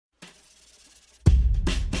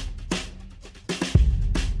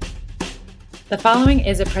The following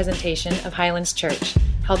is a presentation of Highlands Church,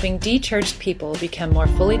 helping de-churched people become more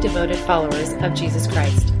fully devoted followers of Jesus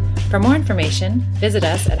Christ. For more information, visit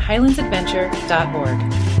us at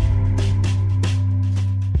highlandsadventure.org.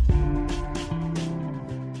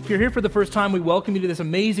 If you're here for the first time, we welcome you to this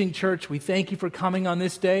amazing church. We thank you for coming on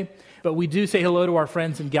this day, but we do say hello to our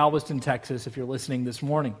friends in Galveston, Texas, if you're listening this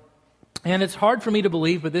morning. And it's hard for me to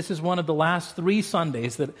believe, but this is one of the last 3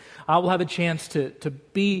 Sundays that I will have a chance to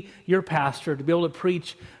be your pastor, to be able to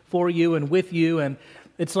preach for you and with you. And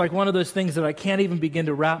it's like one of those things that I can't even begin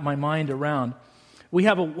to wrap my mind around. We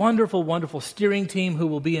have a wonderful, wonderful steering team who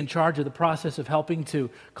will be in charge of the process of helping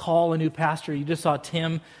to call a new pastor. You just saw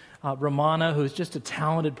Tim Romana, who's just a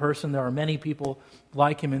talented person. There are many people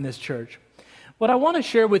like him in this church. What I want to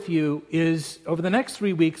share with you is, over the next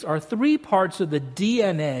 3 weeks, are 3 parts of the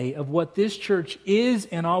DNA of what this church is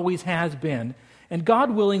and always has been, and God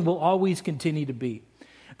willing will always continue to be.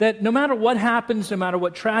 That no matter what happens, no matter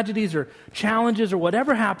what tragedies or challenges or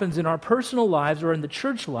whatever happens in our personal lives or in the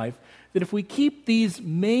church life, that if we keep these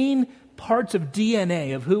main parts of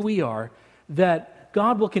DNA of who we are, that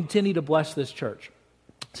God will continue to bless this church.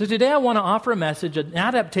 So today I want to offer a message, an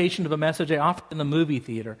adaptation of a message I offered in the movie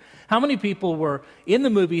theater. How many people were in the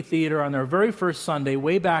movie theater on their very first Sunday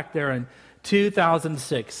way back there in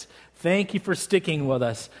 2006? Thank you for sticking with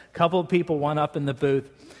us. A couple of people went up in the booth.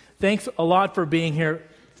 Thanks a lot for being here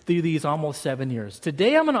through these almost 7 years.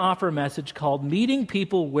 Today I'm going to offer a message called Meeting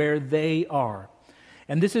People Where They Are.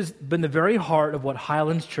 And this has been the very heart of what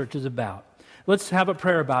Highlands Church is about. Let's have a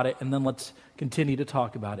prayer about it, and then let's continue to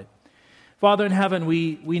talk about it. Father in heaven,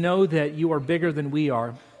 we know that you are bigger than we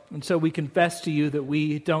are, and so we confess to you that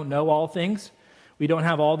we don't know all things, we don't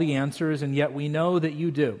have all the answers, and yet we know that you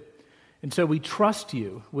do. And so we trust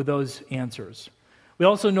you with those answers. We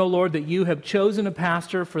also know, Lord, that you have chosen a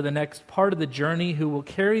pastor for the next part of the journey who will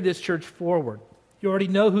carry this church forward. You already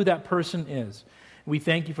know who that person is. We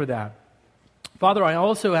thank you for that. Father, I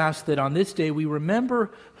also ask that on this day we remember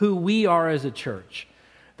who we are as a church,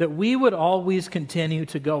 that we would always continue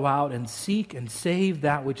to go out and seek and save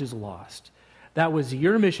that which is lost. That was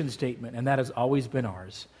your mission statement, and that has always been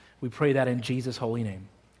ours. We pray that in Jesus' holy name.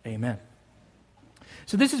 Amen.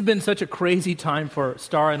 So this has been such a crazy time for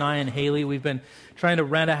Star and I and Haley. We've been trying to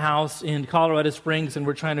rent a house in Colorado Springs, and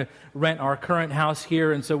we're trying to rent our current house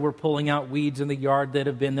here, and so we're pulling out weeds in the yard that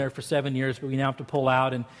have been there for 7 years, but we now have to pull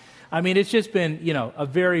out. And I mean, it's just been, a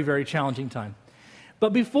very, very challenging time.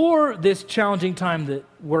 But before this challenging time that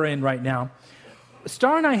we're in right now,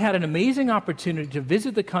 Star and I had an amazing opportunity to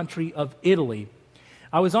visit the country of Italy.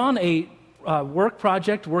 I was on a work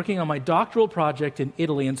project, working on my doctoral project in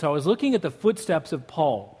Italy, and so I was looking at the footsteps of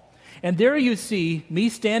Paul. And there you see me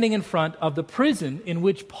standing in front of the prison in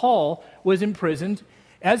which Paul was imprisoned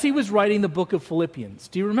as he was writing the book of Philippians.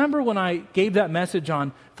 Do you remember when I gave that message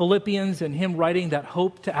on Philippians and him writing that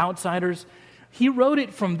hope to outsiders? He wrote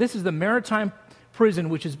it from, this is the Maritime prison,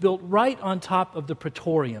 which is built right on top of the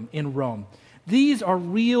Praetorium in Rome. These are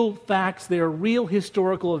real facts. They are real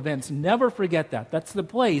historical events. Never forget that. That's the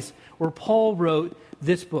place where Paul wrote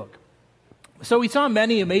this book. So we saw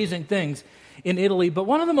many amazing things in Italy, but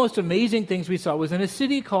one of the most amazing things we saw was in a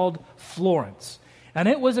city called Florence, and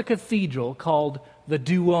it was a cathedral called the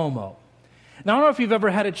Duomo. Now, I don't know if you've ever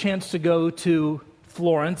had a chance to go to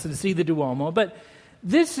Florence and see the Duomo, but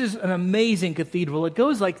this is an amazing cathedral. It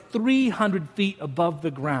goes like 300 feet above the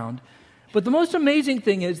ground. But the most amazing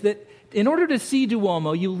thing is that in order to see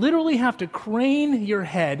Duomo, you literally have to crane your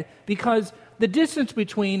head because the distance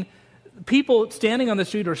between people standing on the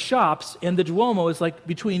street or shops and the Duomo is like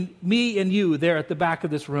between me and you there at the back of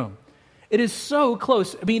this room. It is so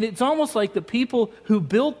close. I mean, it's almost like the people who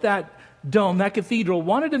built that dome, that cathedral,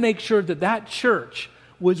 wanted to make sure that that church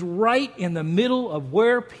was right in the middle of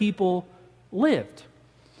where people lived.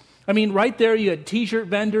 I mean, right there you had t-shirt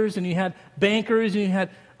vendors and you had bankers and you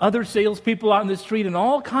had other salespeople out in the street and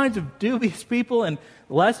all kinds of dubious people and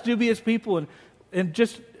less dubious people and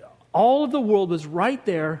just all of the world was right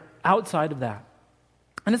there outside of that.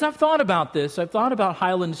 And as I've thought about this, I've thought about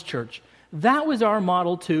Highlands Church. That was our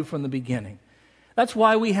model too from the beginning. That's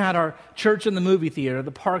why we had our church in the movie theater,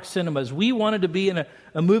 the Park Cinemas. We wanted to be in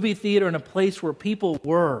a movie theater in a place where people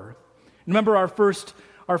were. Remember our first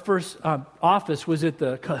office was at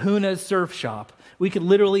the Kahuna Surf Shop. We could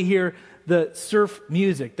literally hear the surf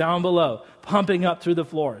music down below, pumping up through the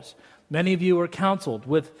floors. Many of you were counseled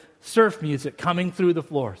with surf music coming through the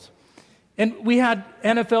floors. And we had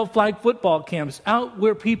NFL flag football camps out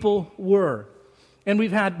where people were. And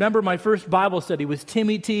we've had, remember my first Bible study was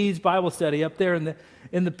Timmy T's Bible study up there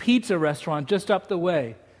in the pizza restaurant just up the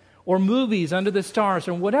way. or movies under the stars,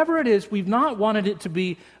 or whatever it is, we've not wanted it to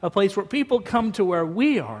be a place where people come to where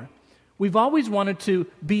we are. We've always wanted to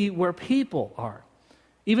be where people are.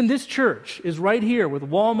 Even this church is right here with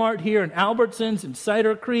Walmart here and Albertsons and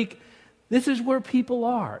Cider Creek. This is where people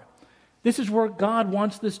are. This is where God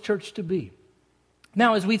wants this church to be.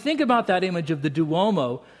 Now, as we think about that image of the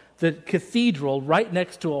Duomo, the cathedral right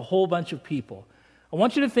next to a whole bunch of people, I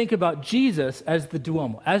want you to think about Jesus as the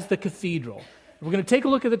Duomo, as the cathedral. We're going to take a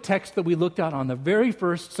look at the text that we looked at on the very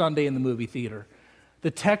first Sunday in the movie theater,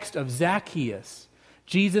 the text of Zacchaeus,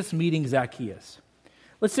 Jesus meeting Zacchaeus.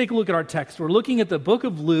 Let's take a look at our text. We're looking at the book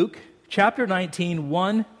of Luke, chapter 19,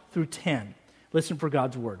 1 through 10. Listen for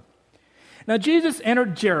God's word. Now, Jesus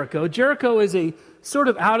entered Jericho. Jericho is a sort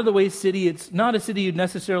of out-of-the-way city. It's not a city you'd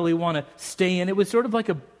necessarily want to stay in. It was sort of like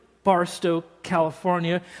a Barstow,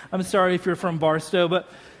 California. I'm sorry if you're from Barstow, but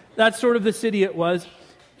that's sort of the city it was.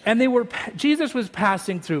 And Jesus was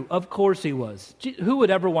passing through. Of course he was. Who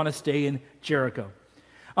would ever want to stay in Jericho?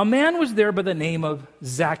 A man was there by the name of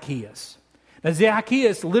Zacchaeus. Now,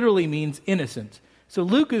 Zacchaeus literally means innocent. So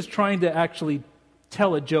Luke is trying to actually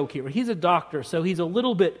tell a joke here. He's a doctor, so he's a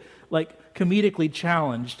little bit like comedically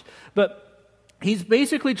challenged. But he's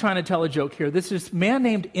basically trying to tell a joke here. This is a man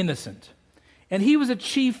named Innocent. And he was a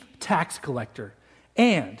chief tax collector.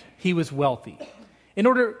 And he was wealthy. In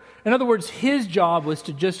other words, his job was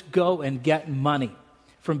to just go and get money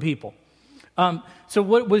from people. So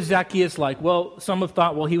what was Zacchaeus like? Well, some have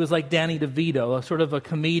thought, he was like Danny DeVito, a sort of a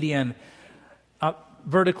comedian,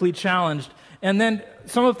 vertically challenged. And then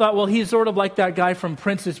some have thought, he's sort of like that guy from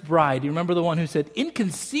Princess Bride. You remember the one who said,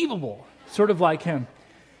 inconceivable, sort of like him.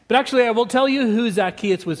 But actually, I will tell you who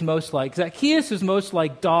Zacchaeus was most like. Zacchaeus is most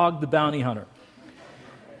like Dog the bounty hunter.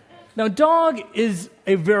 Now, Dog is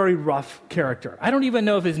a very rough character. I don't even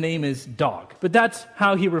know if his name is Dog, but that's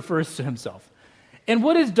how he refers to himself. And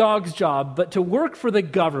what is Dog's job but to work for the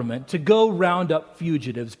government to go round up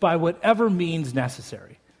fugitives by whatever means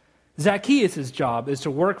necessary? Zacchaeus' job is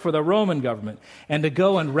to work for the Roman government and to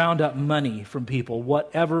go and round up money from people,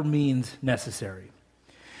 whatever means necessary.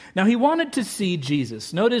 Now, he wanted to see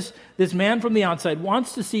Jesus. Notice this man from the outside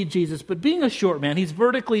wants to see Jesus, but being a short man, he's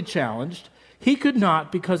vertically challenged. He could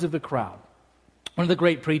not because of the crowd. One of the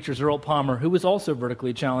great preachers, Earl Palmer, who was also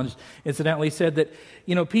vertically challenged, incidentally said that,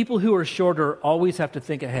 people who are shorter always have to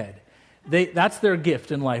think ahead. That's their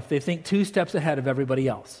gift in life. They think 2 steps ahead of everybody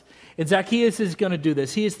else. And Zacchaeus is going to do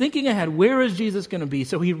this. He is thinking ahead. Where is Jesus going to be?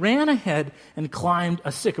 So he ran ahead and climbed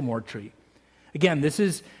a sycamore tree. Again, this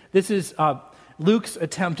is Luke's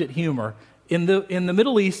attempt at humor. In the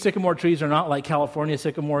Middle East, sycamore trees are not like California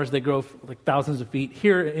sycamores. They grow like thousands of feet.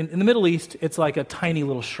 Here in the Middle East, it's like a tiny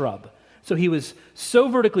little shrub. So he was so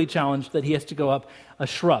vertically challenged that he has to go up a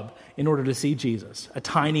shrub in order to see Jesus, a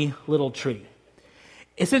tiny little tree.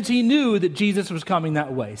 And since he knew that Jesus was coming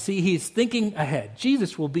that way, see, he's thinking ahead.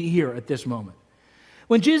 Jesus will be here at this moment.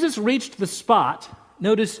 When Jesus reached the spot,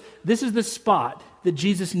 notice this is the spot that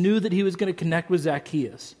Jesus knew that he was going to connect with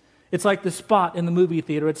Zacchaeus. It's like the spot in the movie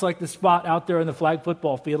theater. It's like the spot out there in the flag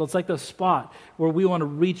football field. It's like the spot where we want to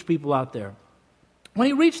reach people out there. When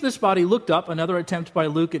he reached the spot, he looked up, another attempt by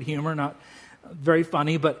Luke at humor, not very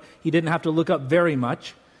funny, but he didn't have to look up very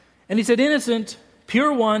much. And he said, "Innocent,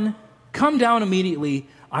 pure one, come down immediately.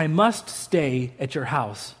 I must stay at your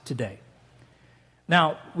house today."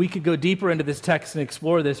 Now, we could go deeper into this text and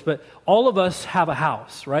explore this, but all of us have a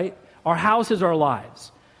house, right? Our house is our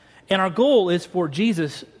lives. And our goal is for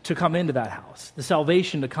Jesus to come into that house, the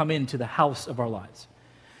salvation to come into the house of our lives.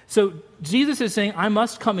 So Jesus is saying, I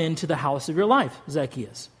must come into the house of your life,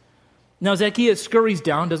 Zacchaeus. Now Zacchaeus scurries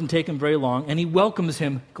down, doesn't take him very long, and he welcomes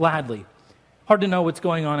him gladly. Hard to know what's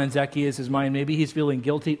going on in Zacchaeus' mind. Maybe he's feeling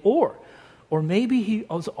guilty, or maybe he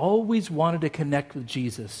has always wanted to connect with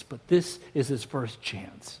Jesus, but this is his first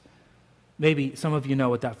chance. Maybe some of you know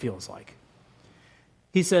what that feels like.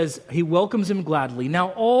 He says, he welcomes him gladly. Now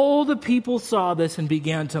all the people saw this and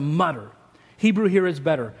began to mutter. Hebrew here is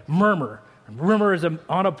better, murmur. Murmur is an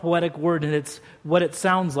onopoetic word, and it's what it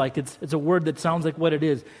sounds like. It's a word that sounds like what it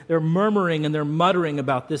is. They're murmuring and they're muttering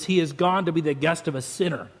about this. He has gone to be the guest of a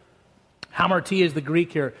sinner. Hamartia is the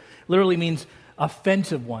Greek here. Literally means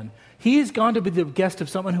offensive one. He has gone to be the guest of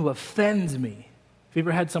someone who offends me. Have you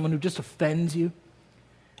ever had someone who just offends you?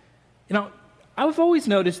 I've always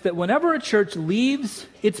noticed that whenever a church leaves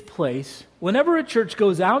its place, whenever a church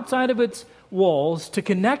goes outside of its walls to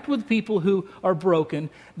connect with people who are broken,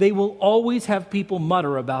 they will always have people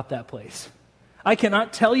mutter about that place. I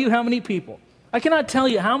cannot tell you how many people. I cannot tell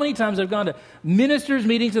you how many times I've gone to ministers'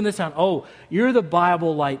 meetings in this town. Oh, you're the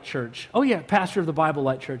Bible Light Church. Oh yeah, pastor of the Bible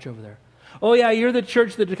Light Church over there. Oh yeah, you're the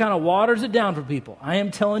church that kind of waters it down for people. I am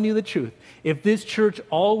telling you the truth. If this church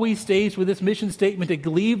always stays with this mission statement to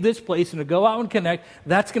leave this place and to go out and connect,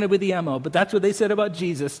 that's going to be the MO. But that's what they said about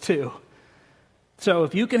Jesus too. So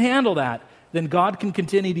if you can handle that, then God can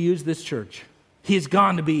continue to use this church. He has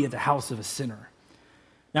gone to be at the house of a sinner.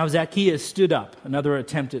 Now Zacchaeus stood up. Another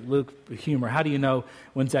attempt at Luke humor. How do you know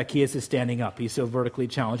when Zacchaeus is standing up? He's so vertically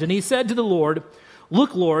challenged. And he said to the Lord,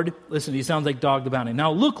 "Look, Lord," listen, he sounds like Dog the Bounty.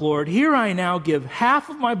 "Now look, Lord, here I now give half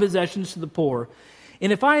of my possessions to the poor.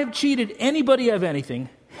 And if I have cheated anybody of anything,"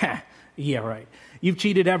 yeah, right, "you've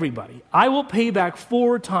cheated everybody. I will pay back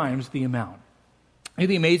 4 times the amount." And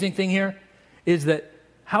the amazing thing here is that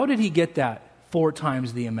how did he get that 4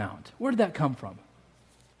 times the amount? Where did that come from?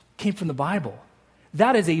 It came from the Bible.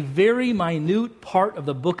 That is a very minute part of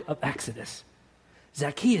the book of Exodus.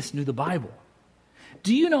 Zacchaeus knew the Bible.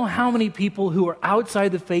 Do you know how many people who are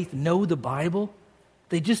outside the faith know the Bible?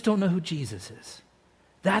 They just don't know who Jesus is.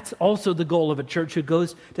 That's also the goal of a church who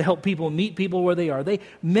goes to help people meet people where they are.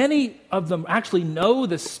 Many of them actually know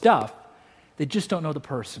the stuff, they just don't know the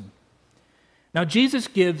person. Now Jesus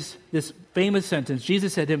gives this famous sentence.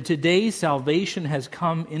 Jesus said to him, "Today salvation has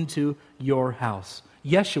come into your house."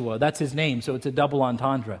 Yeshua, that's his name, so it's a double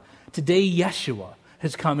entendre. Today Yeshua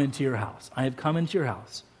has come into your house. I have come into your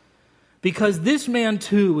house. Because this man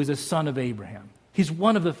too is a son of Abraham. He's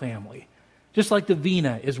one of the family. Just like the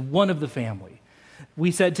Vina is one of the family. We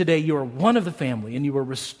said today you are one of the family and you were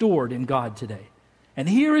restored in God today. And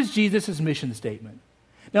here is Jesus' mission statement.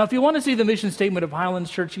 Now, if you want to see the mission statement of Highlands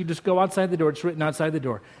Church, you just go outside the door. It's written outside the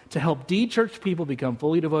door. To help de-churched people become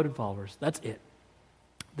fully devoted followers. That's it.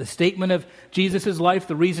 The statement of Jesus' life,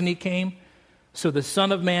 the reason he came, so the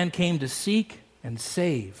Son of Man came to seek and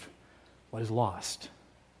save what is lost.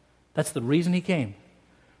 That's the reason he came.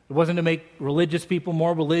 It wasn't to make religious people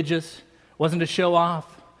more religious. It wasn't to show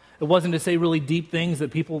off. It wasn't to say really deep things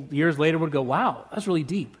that people years later would go, "Wow, that's really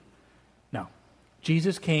deep." No.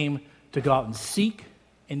 Jesus came to go out and seek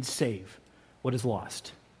and save what is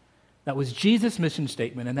lost. That was Jesus' mission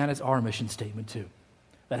statement, and that is our mission statement too.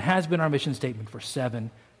 That has been our mission statement for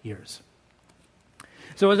 7 years.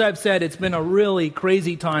 So as I've said, it's been a really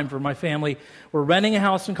crazy time for my family. We're renting a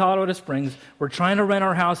house in Colorado Springs. We're trying to rent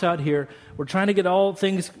our house out here. We're trying to get all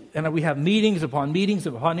things, and we have meetings upon meetings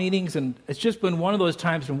upon meetings, and it's just been one of those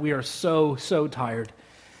times when we are so tired.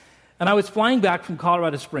 And I was flying back from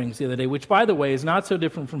Colorado Springs the other day, which, by the way, is not so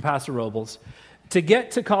different from Paso Robles. To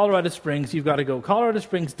get to Colorado Springs, you've got to go Colorado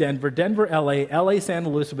Springs, Denver, Denver, LA, San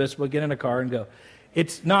Luis Obispo, get in a car and go.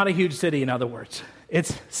 It's not a huge city, in other words.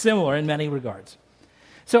 It's similar in many regards.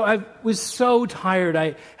 So I was so tired.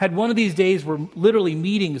 I had one of these days where literally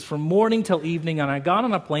meetings from morning till evening, and I got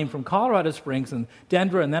on a plane from Colorado Springs and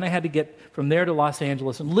Denver, and then I had to get from there to Los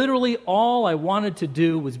Angeles. And literally all I wanted to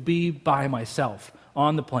do was be by myself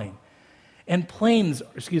on the plane. And planes,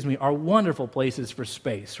 are wonderful places for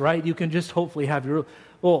space, right? You can just hopefully have your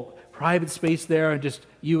little private space there and just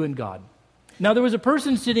you and God. Now, there was a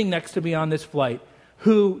person sitting next to me on this flight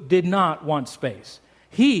who did not want space.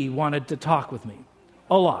 He wanted to talk with me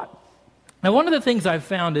a lot. Now, one of the things I've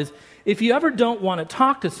found is if you ever don't want to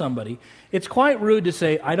talk to somebody, it's quite rude to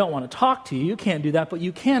say, "I don't want to talk to you." You can't do that, but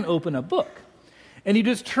you can open a book. And you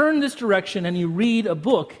just turn this direction and you read a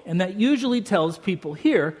book, and that usually tells people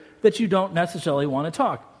here that you don't necessarily want to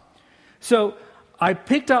talk. So I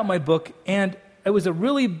picked out my book, and it was a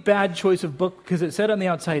really bad choice of book because it said on the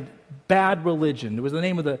outside, "Bad Religion." It was the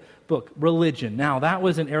name of the book, Religion. Now, that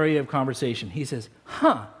was an area of conversation. He says,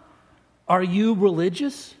 "Are you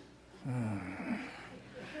religious?"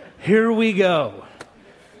 Here we go.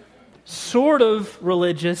 Sort of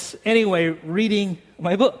religious. Anyway, reading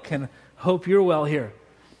my book, and hope you're well here.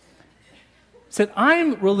 Said,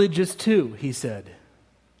 "I'm religious too," he said.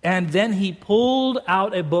 And then he pulled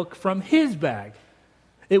out a book from his bag.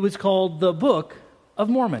 It was called the Book of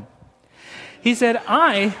Mormon. He said,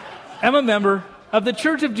 "I am a member of the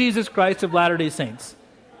Church of Jesus Christ of Latter-day Saints.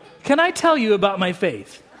 Can I tell you about my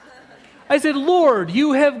faith?" I said, "Lord,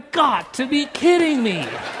 you have got to be kidding me.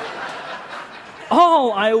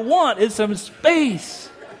 All I want is some space."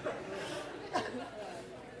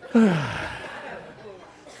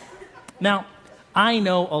 Now, I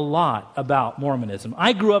know a lot about Mormonism.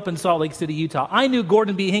 I grew up in Salt Lake City, Utah. I knew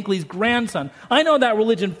Gordon B. Hinckley's grandson. I know that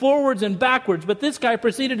religion forwards and backwards, but this guy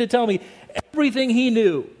proceeded to tell me everything he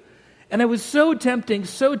knew. And it was so tempting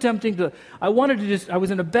to, I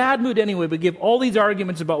was in a bad mood anyway, but give all these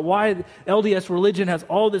arguments about why LDS religion has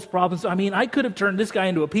all this problems. I mean, I could have turned this guy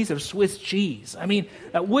into a piece of Swiss cheese. I mean,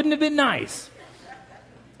 that wouldn't have been nice.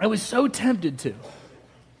 I was so tempted to.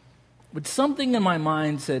 But something in my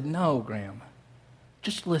mind said, "No, Graham,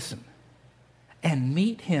 just listen. and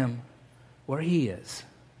meet him where he is.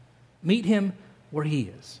 Meet him where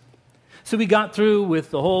he is. So we got through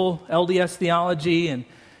with the whole LDS theology, and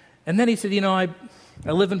then he said, I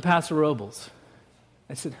live in Paso Robles.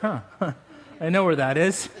 I said, I know where that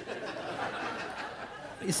is.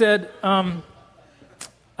 He said,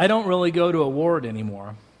 I don't really go to a ward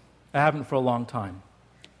anymore. I haven't for a long time.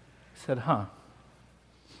 I said,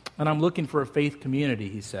 and I'm looking for a faith community,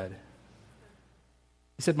 he said.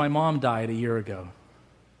 He said, my mom died a year ago.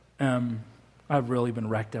 I've really been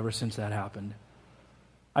wrecked ever since that happened.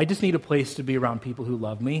 I just need a place to be around people who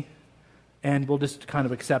love me and will just kind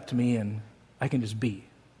of accept me, and I can just be.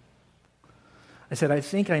 I said, I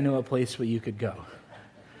think I know a place where you could go.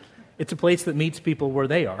 It's a place that meets people where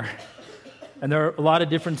they are. And there are a lot of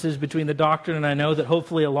differences between the doctrine, and I know that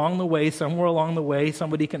hopefully along the way, somewhere along the way,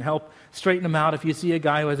 somebody can help straighten them out. If you see a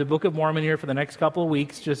guy who has a Book of Mormon here for the next couple of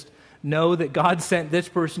weeks, just know that God sent this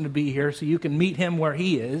person to be here so you can meet him where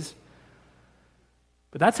he is.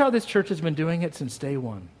 But that's how this church has been doing it since day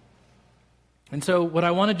one. And so what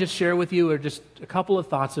I want to just share with you are just a couple of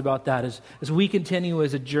thoughts about that as we continue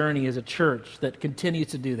as a journey, as a church that continues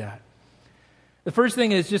to do that. The first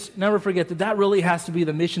thing is just never forget that really has to be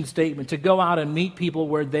the mission statement, to go out and meet people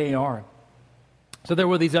where they are. So there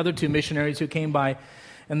were these other two missionaries who came by,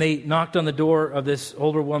 and they knocked on the door of this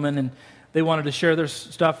older woman, and they wanted to share their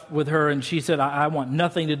stuff with her, and she said, I want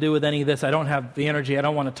nothing to do with any of this. I don't have the energy. I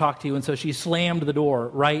don't want to talk to you. And so she slammed the door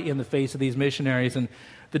right in the face of these missionaries, and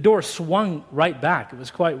the door swung right back. It was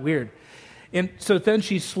quite weird. And so then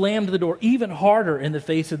she slammed the door even harder in the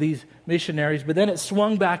face of these missionaries, but then it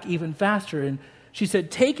swung back even faster. And she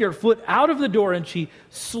said, take your foot out of the door. And she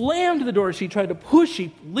slammed the door. She tried to push.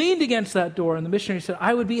 She leaned against that door. And the missionary said,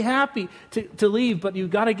 I would be happy to leave, but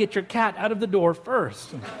you've got to get your cat out of the door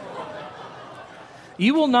first.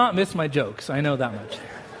 You will not miss my jokes. I know that much.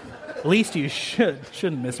 At least you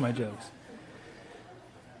shouldn't miss my jokes.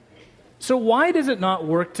 So why does it not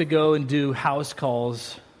work to go and do house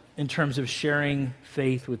calls in terms of sharing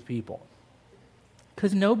faith with people?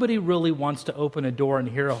 Because nobody really wants to open a door and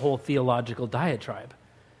hear a whole theological diatribe.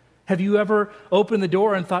 Have you ever opened the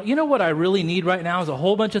door and thought, what I really need right now is a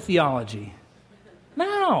whole bunch of theology?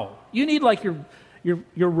 No. You need like your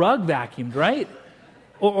rug vacuumed, right?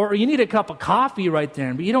 Or you need a cup of coffee right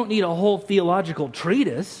there, but you don't need a whole theological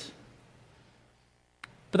treatise.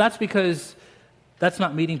 But that's because that's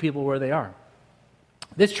not meeting people where they are.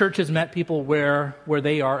 This church has met people where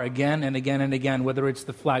they are again and again and again, whether it's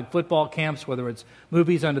the flag football camps, whether it's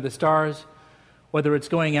movies under the stars, whether it's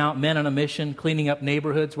going out, men on a mission, cleaning up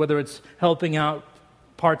neighborhoods, whether it's helping out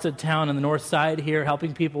parts of town on the north side here,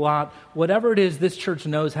 helping people out. Whatever it is, this church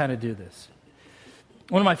knows how to do this.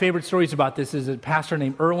 One of my favorite stories about this is a pastor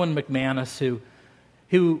named Erwin McManus,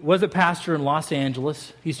 who was a pastor in Los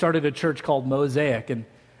Angeles. He started a church called Mosaic, and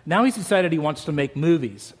now he's decided he wants to make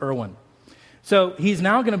movies, Erwin. So he's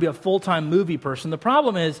now going to be a full-time movie person. The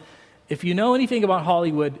problem is, if you know anything about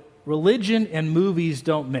Hollywood, religion and movies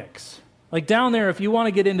don't mix. Like down there, if you want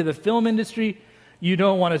to get into the film industry, you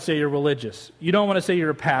don't want to say you're religious. You don't want to say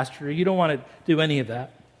you're a pastor. You don't want to do any of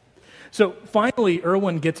that. So finally,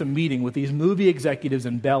 Erwin gets a meeting with these movie executives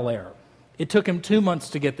in Bel Air. It took him 2 months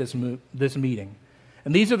to get this meeting.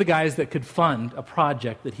 And these are the guys that could fund a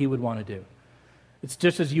project that he would want to do. It's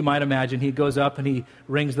just as you might imagine. He goes up and he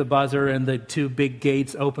rings the buzzer, and the two big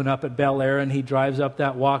gates open up at Bel Air, and he drives up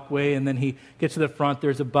that walkway, and then he gets to the front.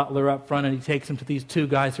 There's a butler up front, and he takes him to these two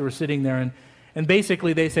guys who are sitting there. And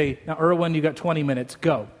basically they say, now, Erwin, you got 20 minutes.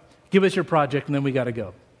 Go. Give us your project, and then we got to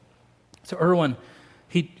go. So Erwin,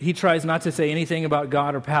 he tries not to say anything about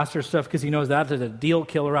God or pastor stuff because he knows that is a deal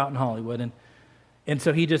killer out in Hollywood. And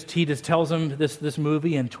so he just tells them this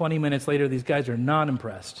movie, and 20 minutes later, these guys are not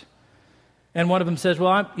impressed. And one of them says,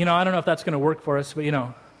 well, I don't know if that's going to work for us, but,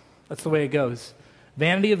 that's the way it goes.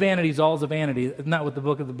 Vanity of vanities, all is a vanity. Isn't that what the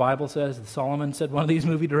book of the Bible says? Solomon said, one of these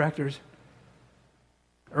movie directors.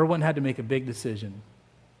 Erwin had to make a big decision.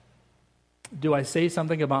 Do I say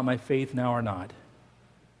something about my faith now or not?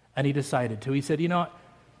 And he decided to. He said,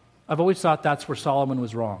 I've always thought that's where Solomon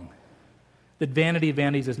was wrong. That vanity of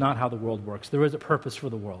vanities is not how the world works. There is a purpose for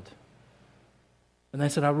the world. And I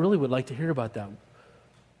said, I really would like to hear about that.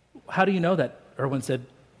 How do you know that? Erwin said,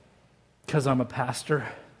 because I'm a pastor.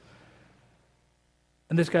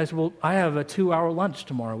 And this guy said, well, I have a 2-hour lunch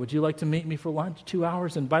tomorrow. Would you like to meet me for lunch? 2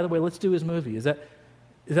 hours? And by the way, let's do his movie. Is that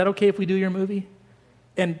okay if we do your movie?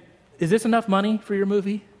 And is this enough money for your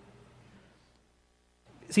movie?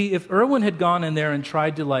 See, if Erwin had gone in there and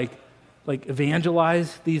tried to like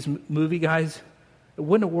evangelize these movie guys, it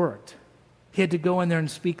wouldn't have worked. He had to go in there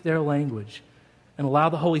and speak their language and allow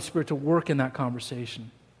the Holy Spirit to work in that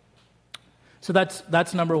conversation. So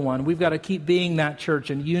that's number one. We've got to keep being that church,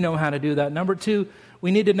 and you know how to do that. Number two,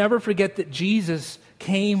 we need to never forget that Jesus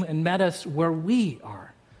came and met us where we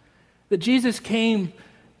are. That Jesus came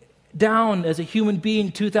down as a human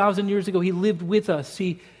being 2,000 years ago. He lived with us.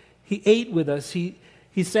 He ate with us. He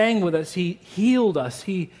sang with us. He healed us.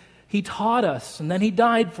 He taught us, and then he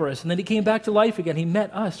died for us, and then he came back to life again. He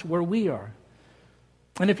met us where we are.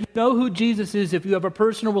 And if you know who Jesus is, if you have a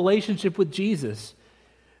personal relationship with Jesus,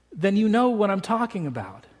 then you know what I'm talking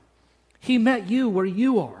about. He met you where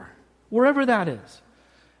you are, wherever that is.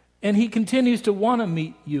 And he continues to want to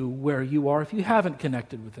meet you where you are if you haven't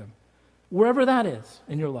connected with him, wherever that is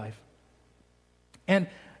in your life. And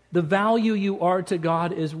the value you are to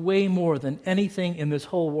God is way more than anything in this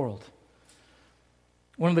whole world.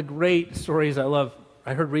 One of the great stories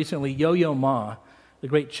I heard recently, Yo-Yo Ma, the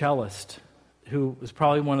great cellist, who was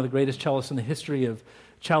probably one of the greatest cellists in the history of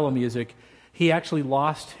cello music, he actually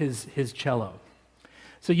lost his cello.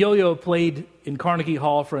 So Yo-Yo played in Carnegie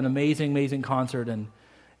Hall for an amazing, amazing concert,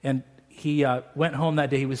 and he went home that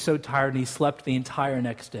day. He was so tired, and he slept the entire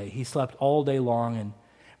next day. He slept all day long, and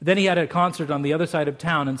then he had a concert on the other side of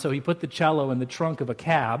town, and so he put the cello in the trunk of a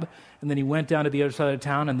cab, and then he went down to the other side of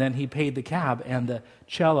town, and then he paid the cab, and the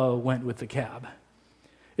cello went with the cab.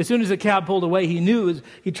 As soon as the cab pulled away,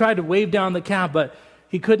 he tried to wave down the cab, but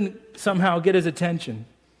he couldn't somehow get his attention.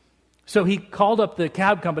 So he called up the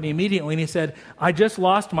cab company immediately, and he said, I just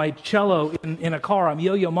lost my cello in a car. I'm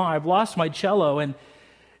Yo-Yo Ma. I've lost my cello. And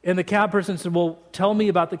the cab person said, well, tell me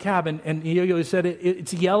about the cab. And Yo-Yo said,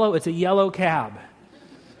 it's yellow. It's a yellow cab.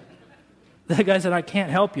 The guy said, I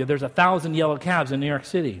can't help you. There's 1,000 yellow cabs in New York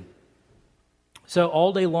City. So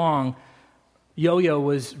all day long, Yo-Yo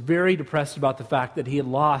was very depressed about the fact that he had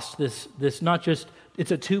lost this not just,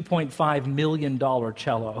 it's a $2.5 million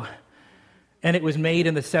cello. And it was made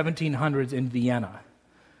in the 1700s in Vienna.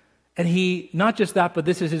 And he, not just that, but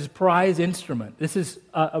this is his prize instrument. This is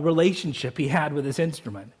a relationship he had with this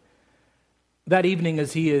instrument. That evening,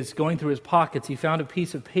 as he is going through his pockets, he found a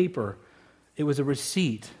piece of paper. It was a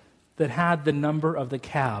receipt that had the number of the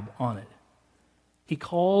cab on it. He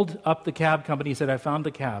called up the cab company. He said, I found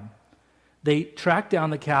the cab. They tracked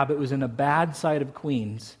down the cab. It was in a bad side of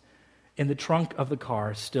Queens, in the trunk of the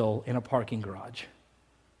car, still in a parking garage.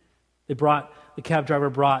 The cab driver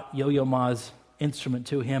brought Yo-Yo Ma's instrument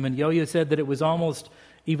to him, and Yo-Yo said that it was almost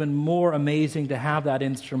even more amazing to have that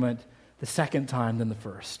instrument the second time than the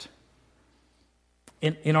first.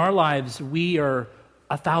 In our lives, we are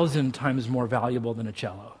 1,000 times more valuable than a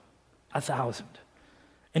cello. 1,000.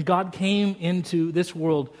 And God came into this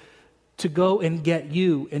world to go and get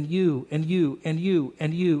you and you and you and you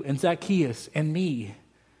and you and Zacchaeus and me.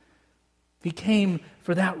 He came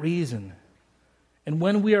for that reason. And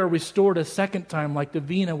when we are restored a second time, like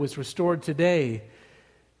Davina was restored today,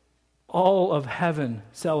 all of heaven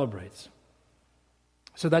celebrates.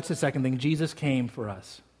 So that's the second thing. Jesus came for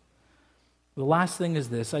us. The last thing is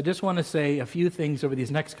this. I just want to say a few things over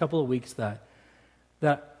these next couple of weeks that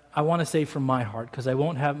I want to say from my heart, because I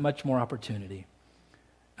won't have much more opportunity.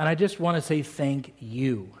 And I just want to say thank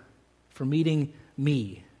you for meeting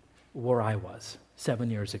me where I was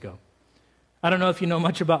 7 years ago. I don't know if you know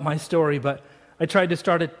much about my story, but I tried to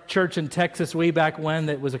start a church in Texas way back when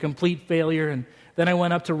that was a complete failure, and then I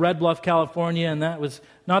went up to Red Bluff, California, and that was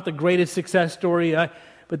not the greatest success story.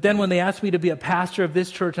 But then when they asked me to be a pastor of this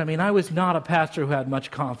church, I was not a pastor who had much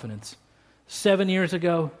confidence. 7 years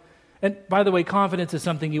ago, and by the way, confidence is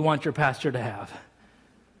something you want your pastor to have.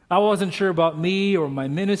 I wasn't sure about me or my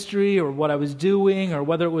ministry or what I was doing or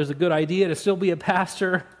whether it was a good idea to still be a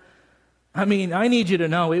pastor. I need you to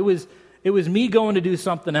know it was me going to do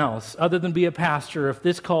something else other than be a pastor if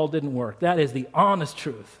this call didn't work. That is the honest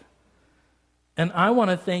truth. And I want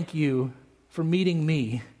to thank you for meeting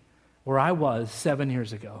me where I was 7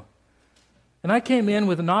 years ago. And I came in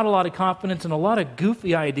with not a lot of confidence and a lot of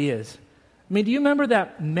goofy ideas. Do you remember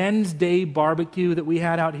that Men's Day barbecue that we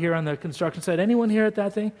had out here on the construction site? Anyone here at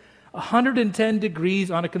that thing? 110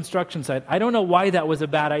 degrees on a construction site. I don't know why that was a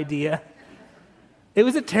bad idea. It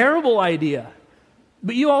was a terrible idea.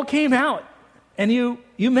 But you all came out, and you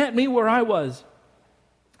met me where I was.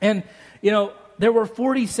 And, there were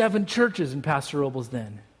 47 churches in Paso Robles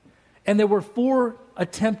then. And there were 4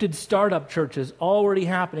 attempted startup churches already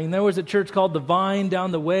happening. There was a church called The Vine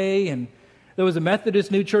down the way, and there was a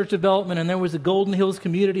Methodist New Church Development, and there was a Golden Hills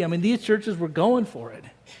Community. These churches were going for it.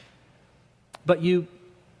 But you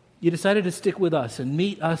decided to stick with us and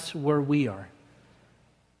meet us where we are.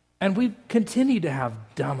 And we've continued to have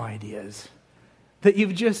dumb ideas that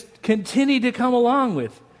you've just continued to come along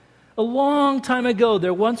with. A long time ago,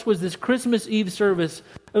 there once was this Christmas Eve service.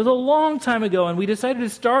 It was a long time ago, and we decided to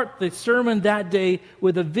start the sermon that day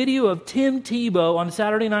with a video of Tim Tebow on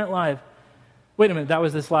Saturday Night Live. Wait a minute, that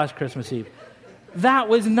was this last Christmas Eve. That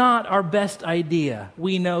was not our best idea.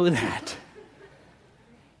 We know that.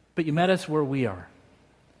 But you met us where we are.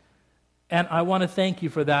 And I want to thank you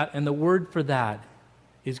for that, and the word for that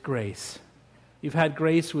is grace. You've had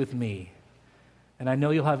grace with me, and I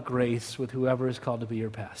know you'll have grace with whoever is called to be your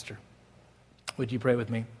pastor. Would you pray with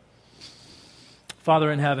me?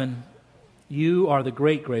 Father in heaven, you are the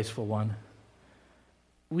great graceful one.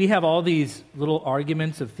 We have all these little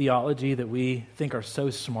arguments of theology that we think are so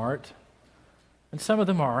smart, and some of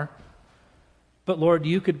them are. But Lord,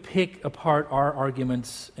 you could pick apart our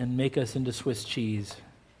arguments and make us into Swiss cheese.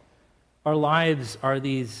 Our lives are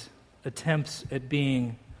these attempts at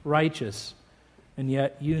being righteous, and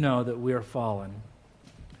yet you know that we are fallen,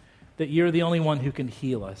 that you're the only one who can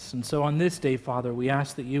heal us. And so on this day, Father, we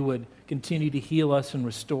ask that you would continue to heal us and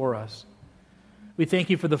restore us. We thank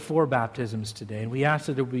you for the 4 baptisms today, and we ask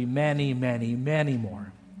that there will be many, many, many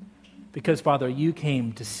more. Because, Father, you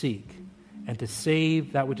came to seek and to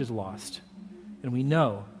save that which is lost. And we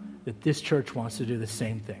know that this church wants to do the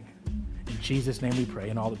same thing. In Jesus' name we pray,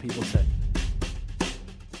 and all the people said.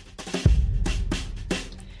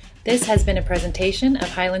 This has been a presentation of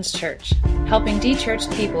Highlands Church, helping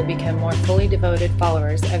de-churched people become more fully devoted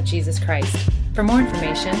followers of Jesus Christ. For more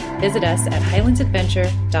information, visit us at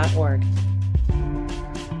highlandsadventure.org.